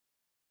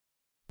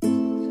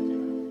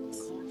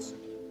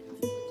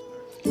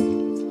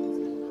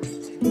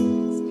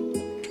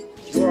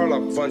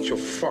bunch of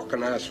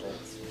fucking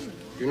assholes.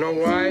 You know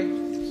why?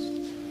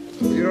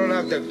 You don't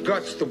have the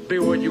guts to be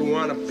what you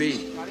want to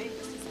be.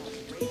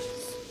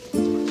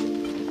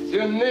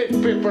 You need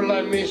people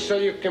like me so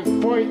you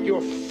can point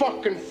your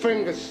fucking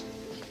fingers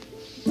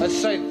and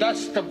say,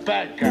 that's the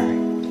bad guy.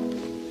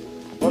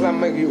 Will that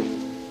make you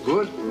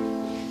good?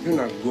 You're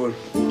not good.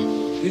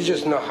 You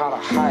just know how to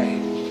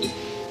hide,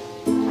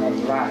 how to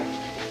lie.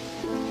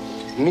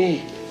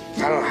 Me,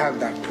 I don't have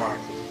that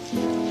problem.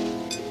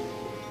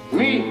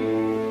 Me,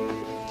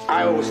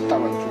 I always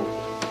tell the truth,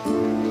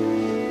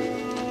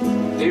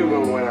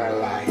 even when I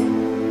lie.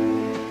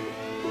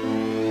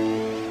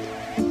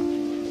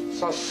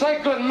 So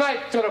say good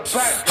night to the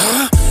bad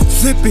guy.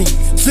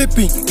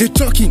 Slipping, they're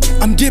talking,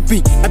 I'm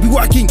dipping. I be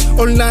walking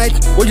all night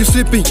while you're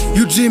sleeping.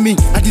 You dreaming,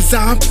 I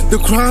deserve the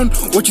crown.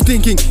 What you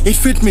thinking? It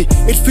fit me,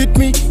 it fit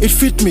me, it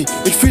fit me,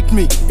 it fit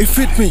me, it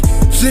fit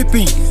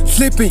me.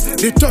 Slipping,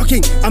 they're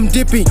talking, I'm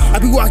dipping. I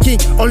be walking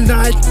all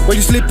night while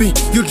you're sleeping.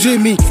 You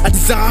dreaming, I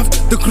deserve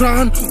the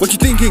crown. What you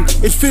thinking?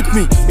 It fit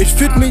me, it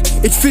fit me,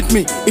 it fit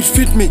me, it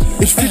fit me,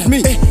 it fit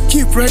me.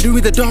 Keep riding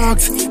with the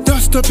dogs,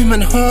 don't stop him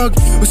and hug.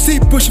 We see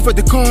pushing for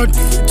the cord,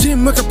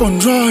 dream make up on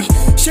road.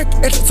 Shake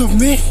edges of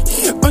me,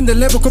 on the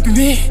level copy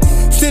me.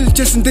 Still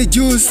chasing the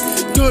juice,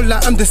 dollar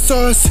I'm the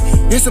sauce.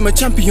 Yes I'm a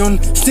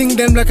champion, sting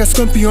them like a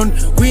scorpion.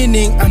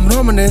 Winning I'm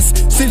Romanes,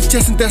 still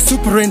chasing the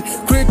super rain.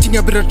 Creating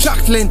a better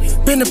track lane,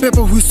 pen and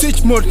paper who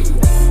switch mode.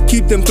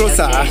 Keep them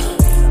closer,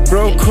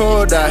 bro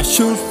coder,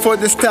 shoot for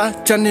the star.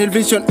 Channel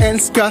vision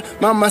and scar.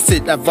 Mama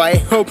said have I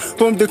hope,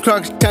 from the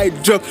crack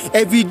tight drop.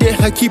 Every day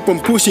I keep on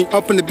pushing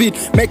up on the beat.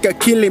 Make a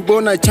killing,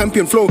 born a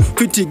champion flow.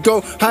 50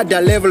 go,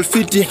 harder level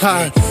 50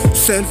 hard.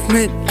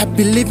 Self-made, I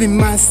believe in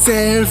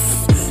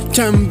myself.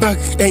 Turn back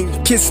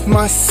and kiss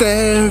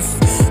myself.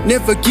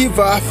 Never give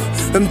up,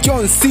 I'm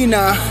John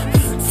Cena.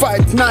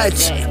 Fight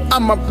night,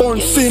 I'm a born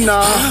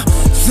sinner.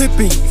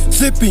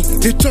 Slipping,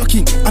 they're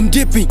talking, I'm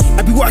dipping.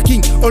 I be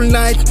walking all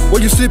night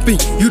while you're sleeping.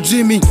 You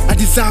dreaming, I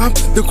deserve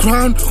the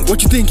crown.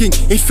 What you thinking?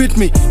 It fit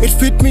me, it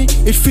fit me,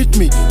 it fit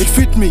me, it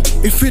fit me,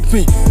 it fit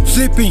me.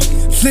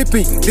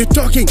 Slipping, they're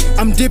talking,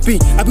 I'm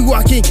dipping. I be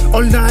walking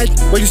all night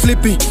while you're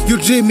sleeping.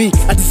 You dreaming,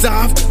 I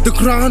deserve the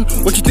crown.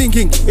 What you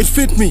thinking? It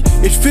fit me,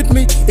 it fit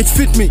me, it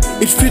fit me,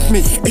 it fit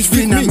me. It's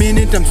been a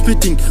minute, I'm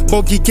spitting.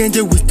 Boggy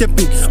Genja, we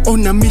stepping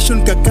on a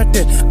mission,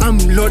 kakate. I'm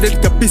loaded,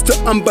 capisto,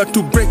 I'm about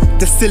to break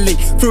the ceiling.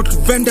 Fruit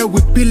vendor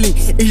with peeling.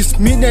 It's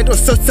midnight or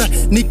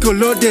salsa, nickel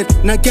loaded.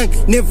 Nagan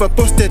never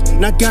posted.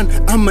 Nagan,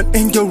 I'm an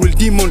angel with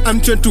demon. I'm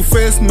trying to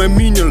face my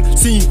minion.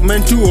 See my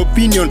true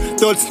opinion.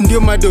 Thoughts ndio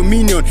my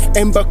dominion.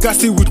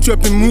 Embakasi with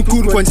trapping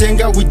mukuru kwa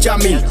njenga with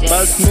jamming.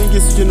 Bas mingi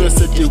sijino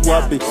seti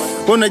wapi.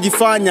 Bona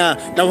jifanya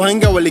na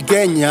wahenga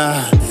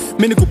waligenya.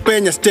 Mini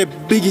kupenya step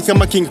biggie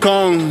kama King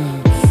Kong.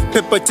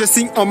 Pepper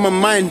chasing on my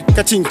mind,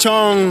 catching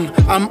chong.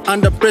 I'm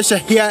under pressure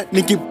here,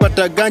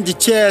 nikipata ganji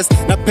chest.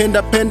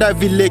 Napenda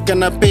vile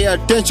kana pay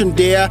attention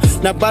there.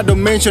 Na bado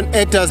mention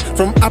haters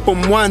from hapo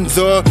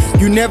mwanzo.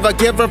 You never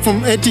gave up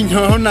from 18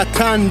 tawaona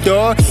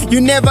kando. You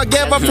never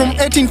gave up from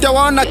 18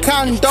 tawaona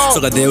kando.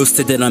 Soka the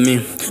usted na mi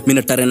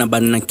tare na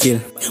bani na kill.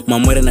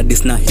 Mamwere na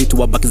dis na hit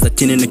wabaki za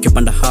chini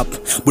nikipanda hap.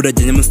 Buda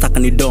jenye mstaka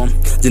ni dom,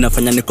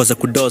 zinafanya nikose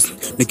kudos.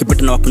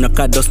 Nikipita na wakunya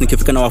kados,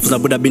 nikifika na wafuza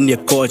buda bindi ya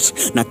coach.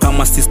 Na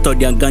kama si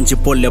story ya ganji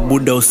pole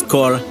buda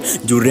uscore.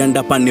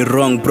 Jurienda pa ni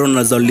wrong bro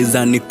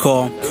nazauliza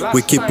niko.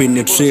 We keeping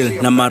it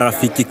real na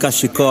marafiki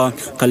kashiko.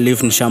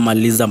 Khalif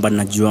nishamaliza mba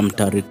najua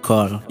mta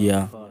recall.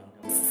 Yeah.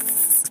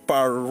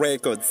 Spar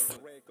Records.